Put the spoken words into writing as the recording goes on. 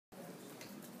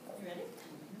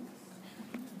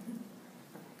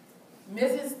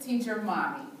Mrs. Teacher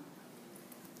Mommy.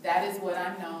 That is what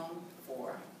I'm known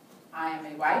for. I am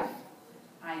a wife,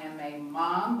 I am a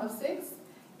mom of 6,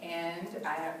 and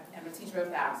I am a teacher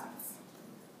of thousands.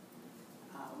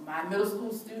 My middle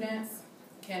school students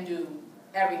can do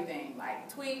everything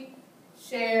like tweet,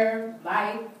 share,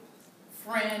 like,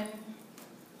 friend,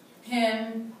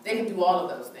 pin. They can do all of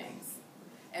those things.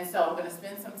 And so I'm going to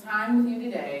spend some time with you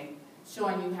today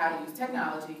showing you how to use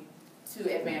technology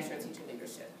to advance your teacher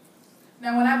leadership.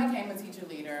 Now, when I became a teacher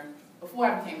leader, before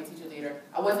I became a teacher leader,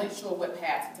 I wasn't sure what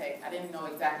path to take. I didn't know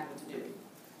exactly what to do.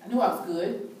 I knew I was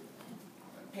good.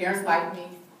 Parents liked me.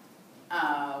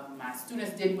 My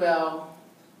students did well.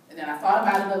 And then I thought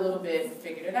about it a little bit and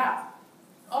figured it out.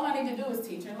 All I need to do is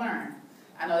teach and learn.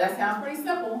 I know that sounds pretty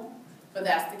simple, but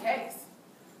that's the case.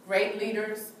 Great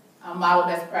leaders model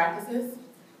best practices,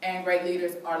 and great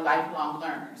leaders are lifelong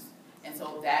learners. And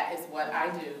so that is what I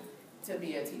do to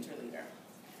be a teacher leader.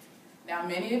 Now,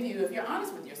 many of you, if you're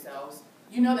honest with yourselves,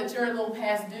 you know that you're a little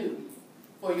past due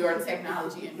for your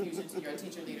technology infusion to your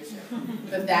teacher leadership.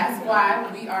 But that's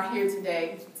why we are here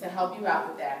today, to help you out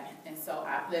with that. And so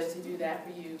I pledge to do that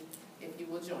for you if you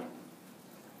will join me.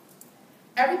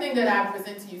 Everything that I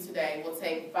present to you today will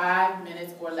take 5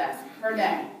 minutes or less per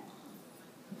day.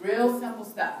 Real simple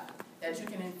stuff that you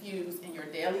can infuse in your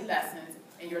daily lessons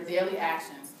and your daily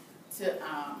actions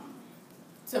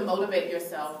to motivate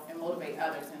yourself and motivate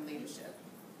others in leadership.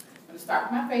 I'm going to start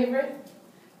with my favorite.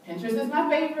 Pinterest is my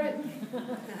favorite.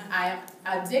 I am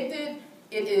addicted.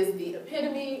 It is the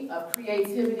epitome of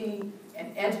creativity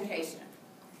and education.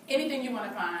 Anything you want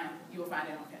to find, you will find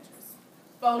it on Pinterest.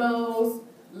 Photos,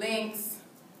 links.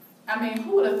 I mean,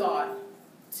 who would have thought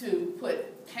to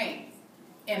put paint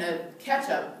in a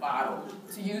ketchup bottle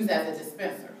to use as a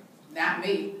dispenser? Not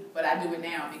me, but I do it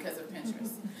now because of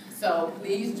Pinterest. So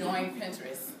please join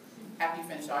Pinterest after you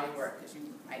finish all your work, because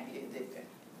you might be addicted.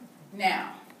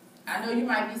 Now, I know you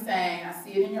might be saying, I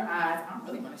see it in your eyes, I don't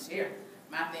really want to share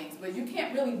my things, but you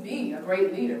can't really be a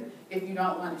great leader if you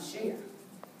don't want to share.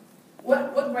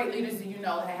 What great leaders do you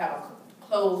know that have a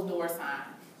closed door sign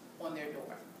on their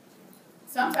door?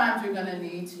 Sometimes you're going to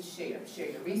need to share.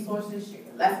 Share your resources, share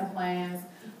your lesson plans,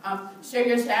 share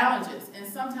your challenges, and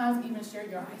sometimes even share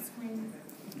your ice cream.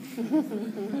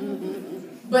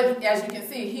 But as you can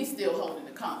see, he's still holding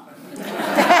the cone.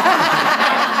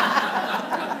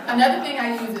 Another thing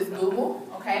I use is Google,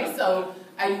 okay? So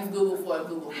I use Google for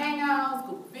Google Hangouts,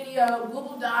 Google Video,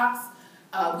 Google Docs,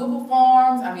 Google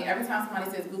Forms. I mean, every time somebody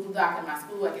says Google Doc in my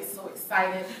school, I get so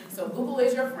excited. So Google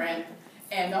is your friend.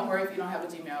 And don't worry if you don't have a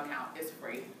Gmail account, it's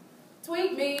free.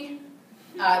 Tweet me.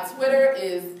 Twitter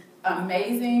is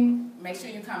amazing. Make sure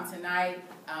you come tonight.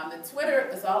 The Twitter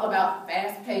is all about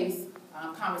fast-paced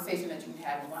conversation that you can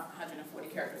have in 140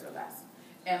 characters or less.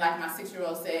 And like my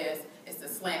 6-year-old says, it's the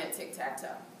slanted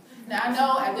tic-tac-toe. Now, I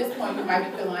know at this point you might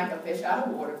be feeling like a fish out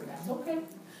of water, but that's okay.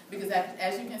 Because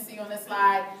as you can see on this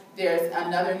slide, there's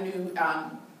another new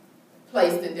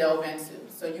place to delve into.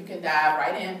 So you can dive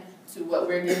right in to what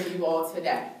we're giving you all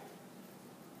today.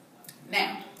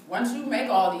 Now, once you make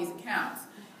all these accounts,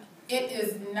 it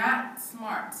is not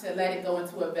smart to let it go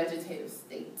into a vegetative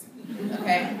state,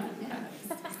 okay?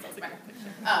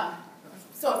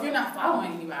 So if you're not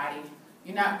following anybody,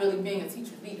 you're not really being a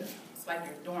teacher leader. It's like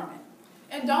you're dormant.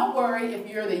 And don't worry if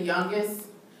you're the youngest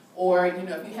or if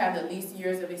you have the least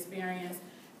years of experience.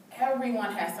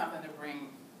 Everyone has something to bring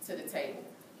to the table.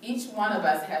 Each one of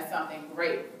us has something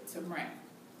great to bring.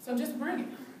 So just bring it.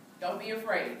 Don't be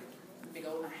afraid. Big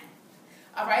old line.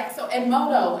 All right, so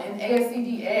Edmodo and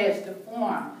ASCD Edge, the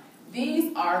form,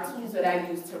 these are tools that I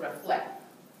use to reflect.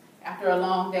 After a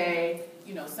long day,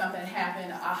 something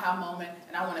happened, an aha moment,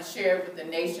 and I want to share it with the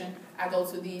nation, I go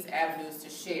to these avenues to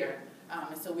share.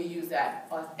 And so we use that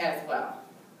as well.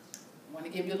 I want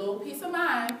to give you a little peace of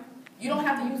mind. You don't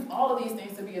have to use all of these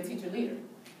things to be a teacher leader.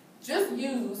 Just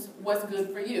use what's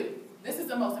good for you. This is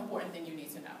the most important thing you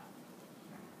need to know.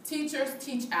 Teachers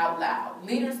teach out loud.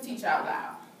 Leaders teach out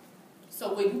loud.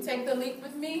 So will you take the leap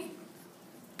with me?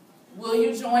 Will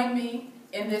you join me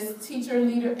in this teacher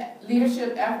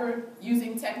leadership effort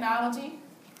using technology?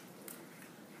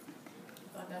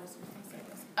 I thought that was supposed to say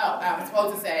this. Oh, I was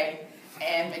supposed to say,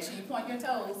 and make sure you point your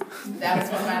toes. That's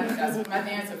for my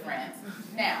dancer friends.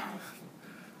 Now,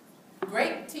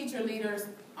 great teacher leaders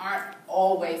aren't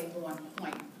always on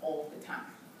point all the time.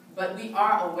 But we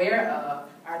are aware of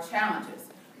our challenges.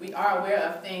 We are aware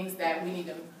of things that we need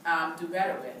to do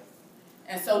better with.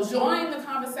 And so join the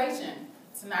conversation.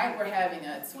 Tonight we're having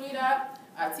a tweet up,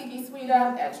 a Tiki tweet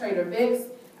up at Trader Vic's.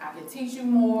 I can teach you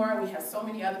more. We have so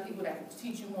many other people that can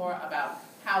teach you more about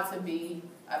how to be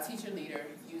a teacher leader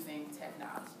using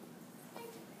technology.